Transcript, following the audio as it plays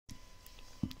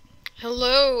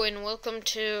Hello and welcome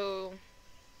to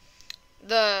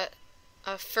the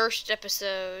first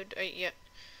episode.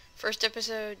 First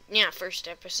episode. Yeah, first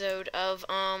episode of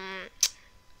I'm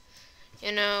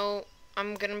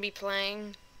gonna be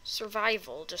playing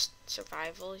survival, just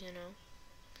survival,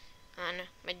 on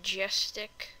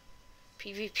Majestic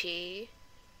PvP.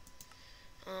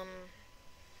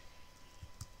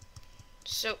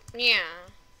 So yeah.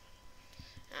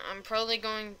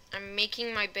 I'm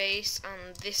making my base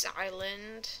on this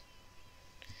island.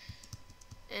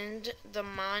 And I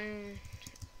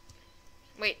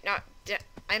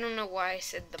don't know why I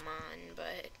said the Mon,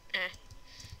 but,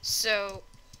 So,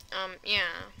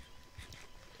 yeah.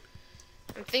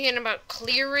 I'm thinking about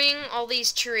clearing all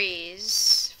these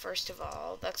trees, first of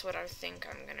all. That's what I think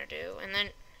I'm gonna do. And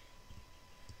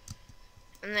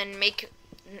then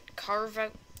carve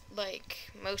out,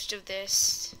 like, most of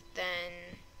this, then...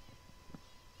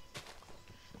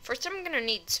 First, I'm gonna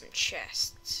need some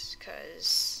chests,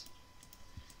 because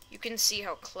you can see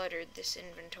how cluttered this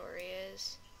inventory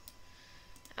is.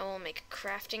 I will make a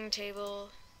crafting table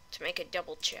to make a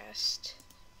double chest.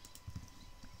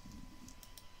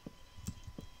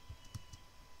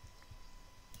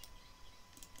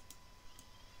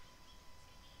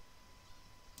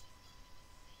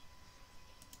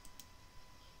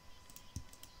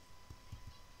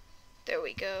 There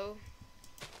we go.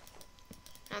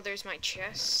 Now there's my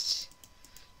chest.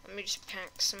 Let me just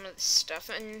pack some of the stuff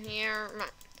in here.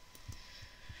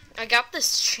 I got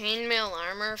this chainmail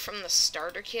armor from the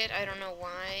starter kit. I don't know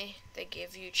why they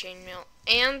give you chainmail.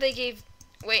 And they gave...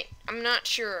 Wait, I'm not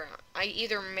sure. I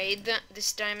either made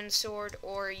this diamond sword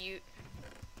or you...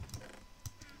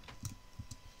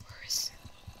 Where is...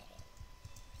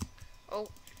 Oh.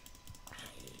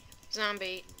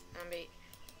 Zombie. Let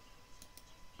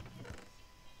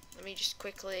me just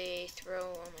quickly throw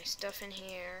all my stuff in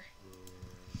here.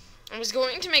 I was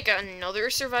going to make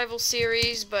another survival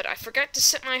series, but I forgot to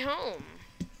set my home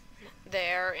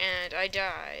there, and I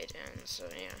died, and so,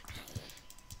 yeah.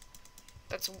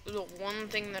 That's the one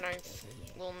thing that I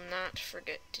will not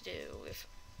forget to do.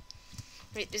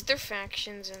 Wait, is there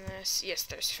factions in this? Yes,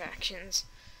 there's factions.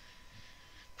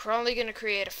 Probably gonna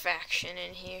create a faction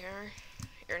in here.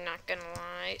 You're not gonna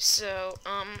lie. So,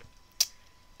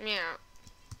 yeah.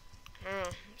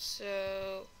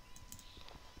 So...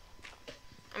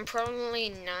 I'm probably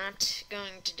not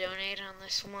going to donate on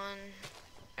this one.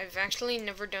 I've actually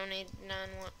never donated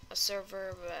on a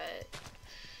server, but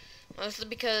mostly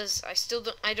because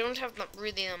I don't have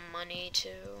really the money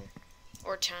to,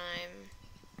 or time.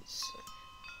 So.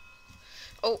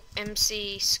 Oh,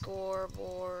 MC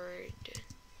scoreboard.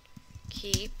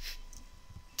 Keep.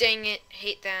 Dang it,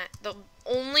 hate that. The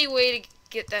only way to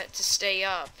get that to stay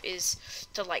up is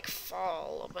to, like,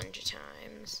 fall a bunch of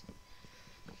times.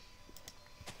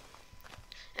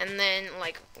 And then,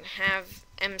 like, have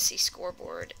MC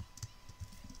scoreboard.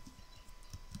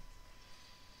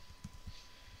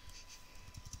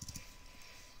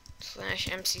 /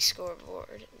 MC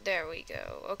scoreboard. There we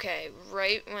go. Okay,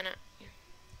 right when I...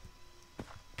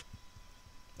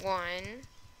 1.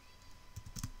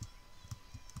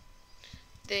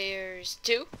 There's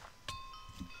 2.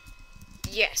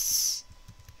 Yes.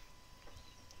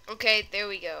 Okay, there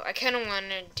we go. I kind of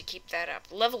wanted to keep that up.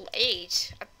 Level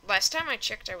 8. Last time I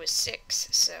checked, I was 6,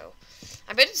 so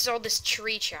I bet it's all this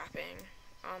tree chopping.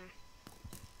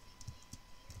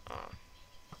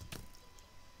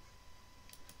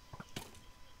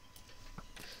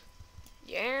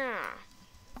 Yeah.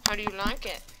 How do you like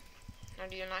it? How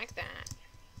do you like that?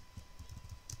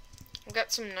 I've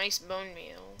got some nice bone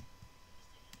meal.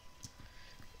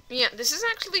 Yeah, this is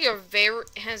actually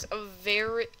has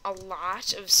a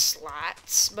lot of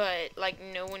slots, but like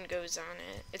no one goes on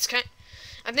it. It's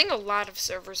I think a lot of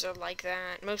servers are like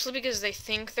that, mostly because they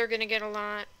think they're gonna get a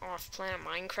lot off Planet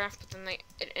Minecraft, but then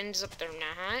it ends up they're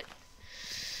not.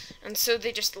 And so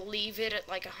they just leave it at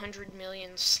like 100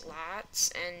 million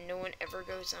slots, and no one ever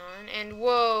goes on. And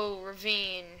whoa,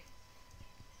 ravine.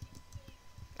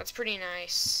 That's pretty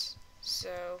nice.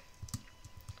 So,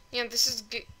 yeah, this is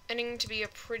getting to be a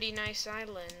pretty nice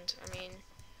island. I mean,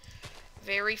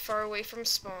 very far away from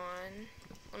spawn.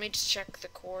 Let me just check the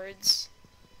chords.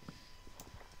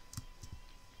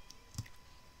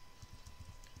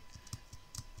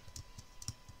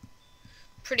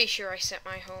 Pretty sure I set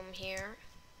my home here.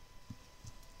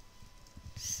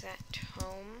 Set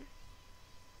home.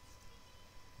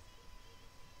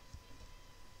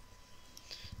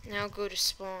 Now go to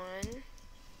spawn.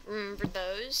 Remember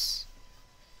those.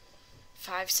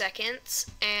 5 seconds.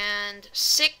 And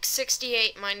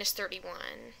 668 minus 31.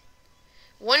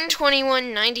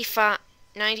 121, 95,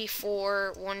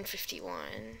 94,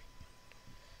 151.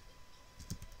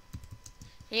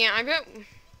 Yeah, I bet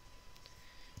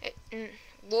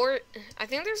war. I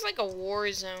think there's like a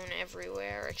war zone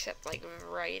everywhere except like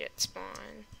right at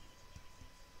spawn.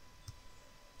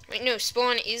 Wait, no,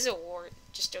 spawn is a war,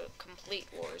 just a complete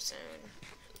war zone.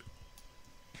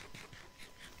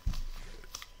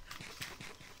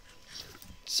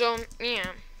 So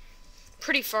yeah,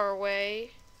 pretty far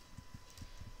away.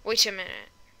 Wait a minute.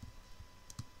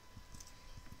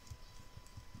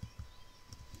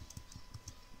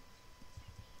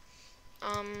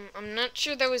 I'm not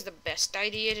sure that was the best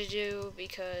idea to do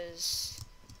because,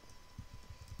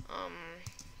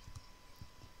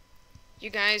 you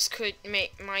guys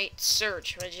might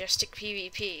search Majestic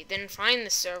PvP, then find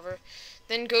the server,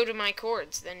 then go to my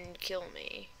cords, then kill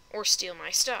me, or steal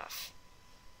my stuff.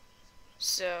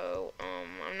 So,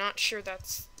 I'm not sure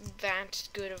that's that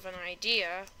good of an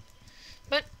idea,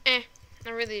 but, I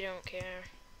really don't care.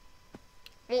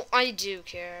 Well, I do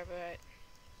care, but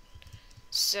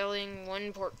selling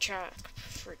 1 pork chop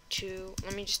for 2,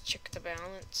 let me just check the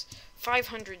balance,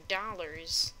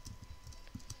 $500.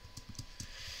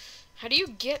 How do you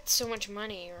get so much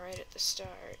money right at the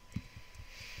start?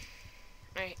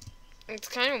 It's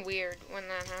kind of weird when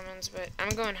that happens, but I'm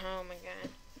going home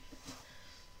again.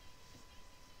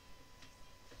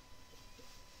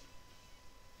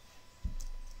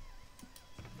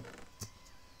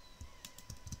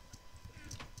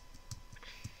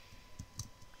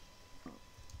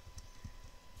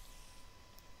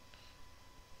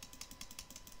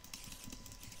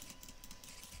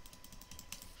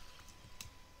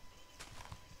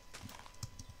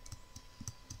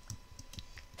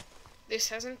 This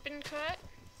hasn't been cut?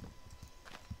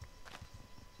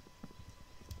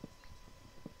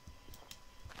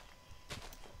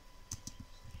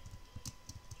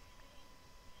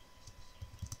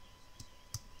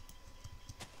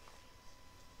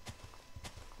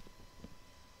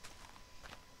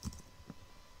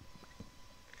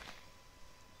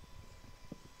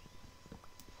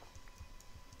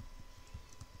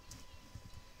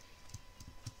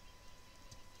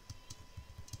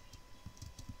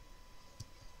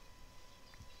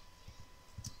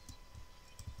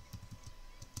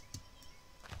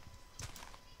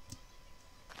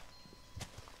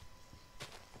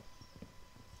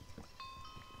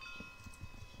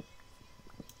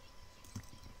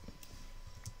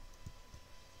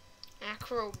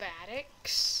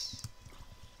 Acrobatics.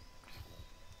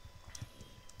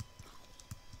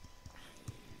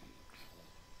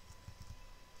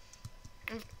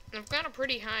 I've got a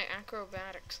pretty high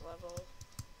acrobatics level.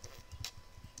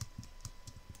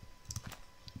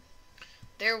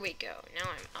 There we go. Now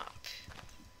I'm up.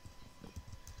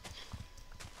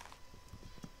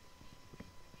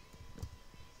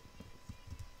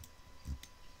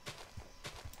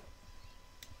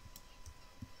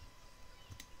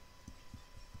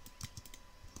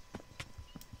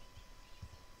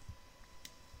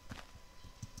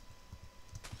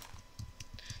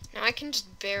 Now I can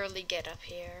just barely get up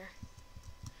here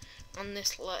on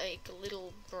this like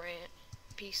little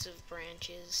piece of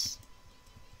branches.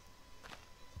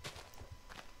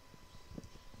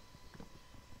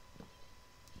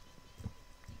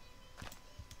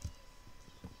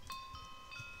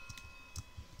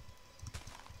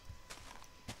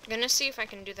 I'm gonna see if I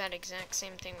can do that exact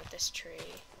same thing with this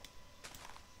tree.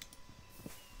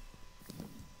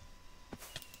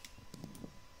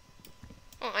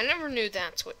 Oh, I never knew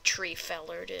that's what tree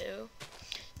feller did.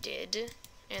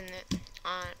 And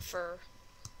oh,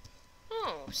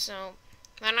 so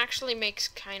that actually makes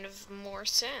kind of more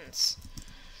sense.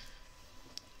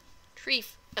 Tree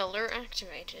feller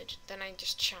activated. Then I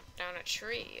just chopped down a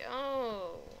tree.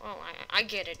 Oh, I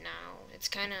get it now. It's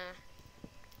kind of...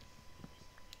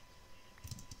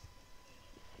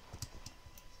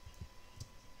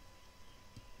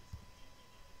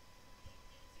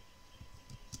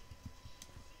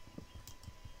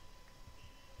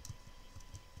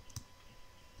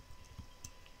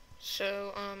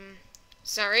 So,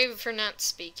 sorry for not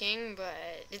speaking,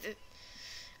 but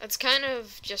it's kind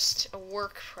of just a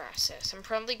work process. I'm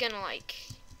probably gonna, like,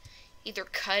 either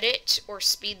cut it or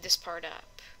speed this part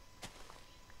up.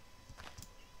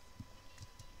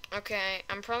 Okay,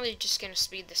 I'm probably just gonna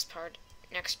speed this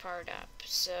next part up,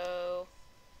 so...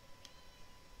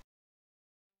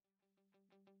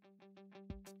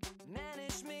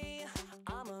 Manage me,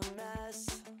 I'm a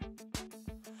mess.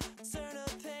 Turn a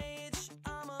page,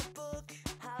 I'm a book,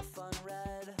 have fun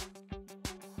read.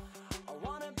 I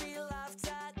wanna be laughed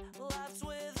at, laughed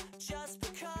with, just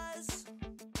because.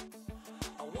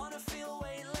 I wanna feel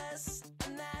weightless,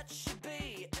 and that should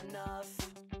be enough.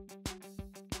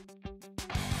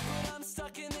 But I'm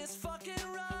stuck in this fucking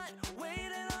rut,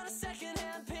 waiting on a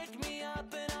second-hand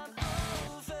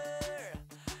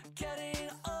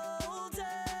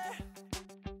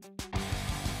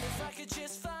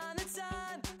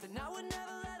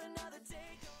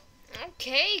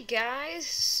Okay, guys,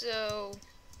 so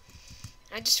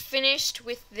I just finished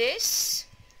with this.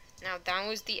 Now, that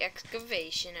was the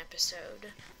excavation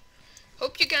episode.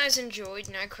 Hope you guys enjoyed,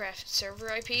 and I crafted server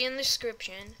IP in the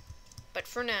description. But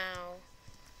for now,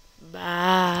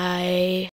 bye.